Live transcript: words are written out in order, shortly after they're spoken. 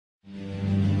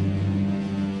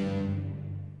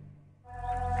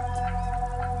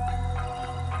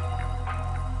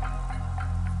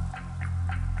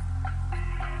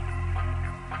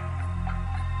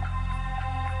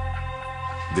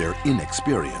Their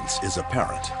inexperience is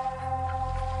apparent.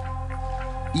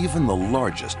 Even the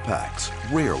largest packs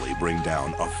rarely bring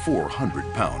down a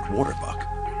 400-pound water buck.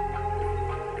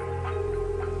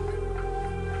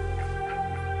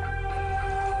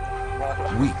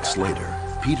 Weeks later,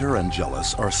 Peter and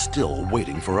Jellis are still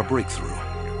waiting for a breakthrough.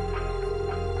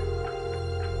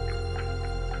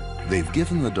 They've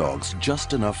given the dogs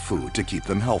just enough food to keep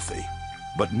them healthy,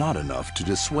 but not enough to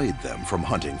dissuade them from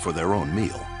hunting for their own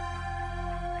meal.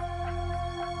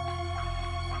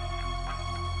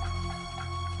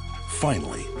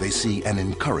 Finally, they see an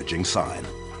encouraging sign.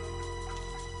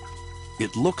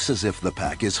 It looks as if the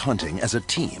pack is hunting as a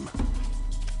team.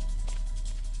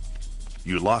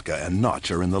 Yulaka and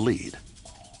Notch are in the lead.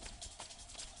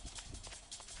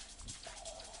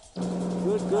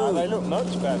 Good. They look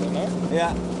much better, no?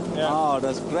 Yeah. Oh,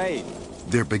 that's great.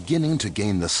 They're beginning to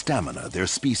gain the stamina their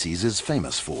species is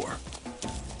famous for.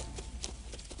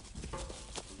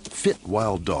 Fit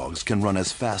wild dogs can run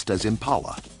as fast as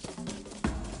impala,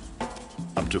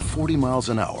 up to 40 miles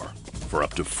an hour for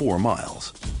up to 4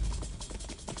 miles.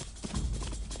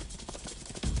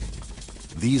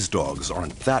 These dogs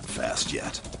aren't that fast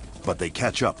yet, but they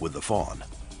catch up with the fawn.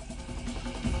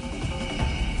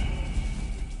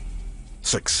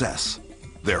 Success,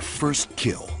 their first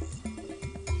kill.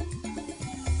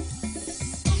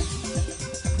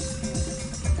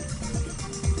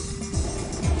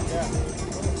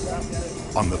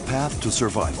 On the path to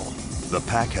survival, the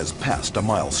pack has passed a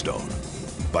milestone,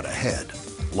 but ahead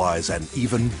lies an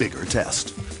even bigger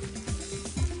test.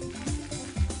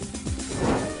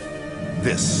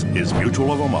 This is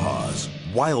Mutual of Omaha's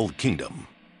Wild Kingdom.